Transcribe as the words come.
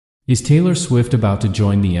Is Taylor Swift about to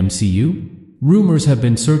join the MCU? Rumors have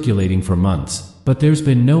been circulating for months, but there's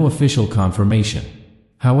been no official confirmation.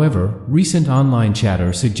 However, recent online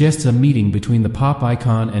chatter suggests a meeting between the pop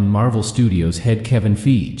icon and Marvel Studios head Kevin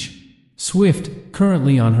Feige. Swift,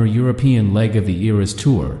 currently on her European leg of the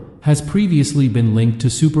ErasTour, has previously been linked to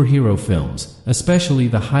superhero films, especially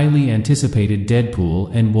the highly anticipated Deadpool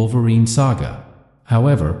and Wolverine saga.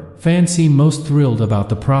 However, fans seem most thrilled about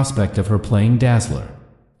the prospect of her playing Dazzler.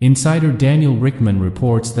 Insider Daniel Rickman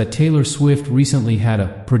reports that Taylor Swift recently had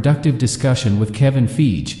a productive discussion with Kevin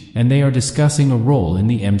Feige, and they are discussing a role in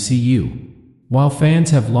the MCU. While fans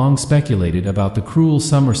have long speculated about the Cruel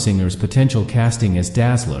Summer Singer's potential casting as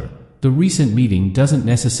Dazzler, the recent meeting doesn't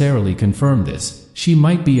necessarily confirm this. She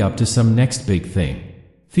might be up to some next big thing.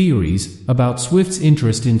 Theories about Swift's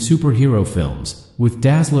interest in superhero films, with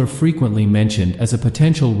Dazzler frequently mentioned as a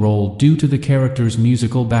potential role due to the character's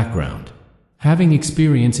musical background. Having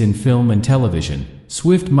experience in film and television,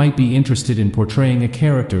 Swift might be interested in portraying a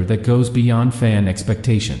character that goes beyond fan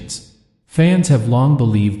expectations. Fans have long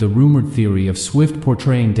believed the rumored theory of Swift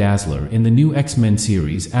portraying Dazzler in the new X-Men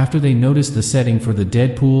series after they noticed the setting for the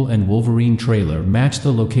Deadpool and Wolverine trailer matched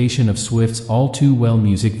the location of Swift's All Too Well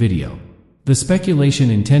music video. The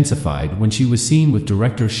speculation intensified when she was seen with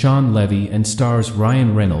director Sean Levy and stars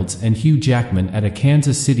Ryan Reynolds and Hugh Jackman at a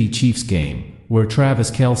Kansas City Chiefs game, where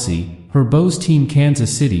Travis Kelce, her Bo's team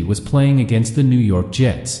Kansas City, was playing against the New York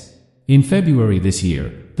Jets. In February this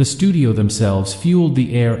year, the studio themselves fueled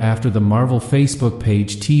the air after the Marvel Facebook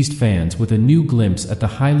page teased fans with a new glimpse at the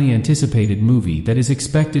highly anticipated movie that is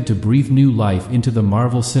expected to breathe new life into the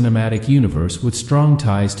Marvel Cinematic Universe with strong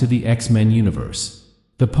ties to the X-Men universe.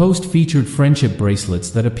 The post featured friendship bracelets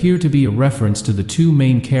that appear to be a reference to the two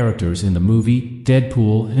main characters in the movie,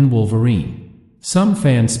 Deadpool and Wolverine. Some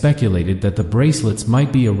fans speculated that the bracelets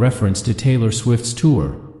might be a reference to Taylor Swift's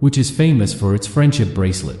tour, which is famous for its friendship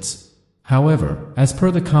bracelets. However, as per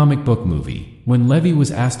the comic book movie, when Levy was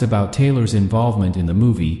asked about Taylor's involvement in the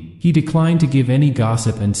movie, he declined to give any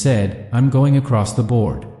gossip and said, "I'm going across the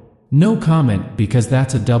board. No comment because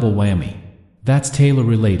that's a double whammy. That's Taylor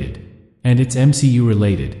related. And it's MCU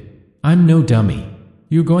related. I'm no dummy.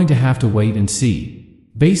 You're going to have to wait and see."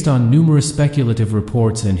 Based on numerous speculative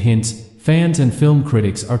reports and hints, fans and film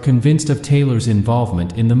critics are convinced of Taylor's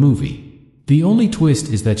involvement in the movie. The only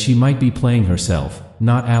twist is that she might be playing herself,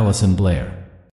 not Allison Blair.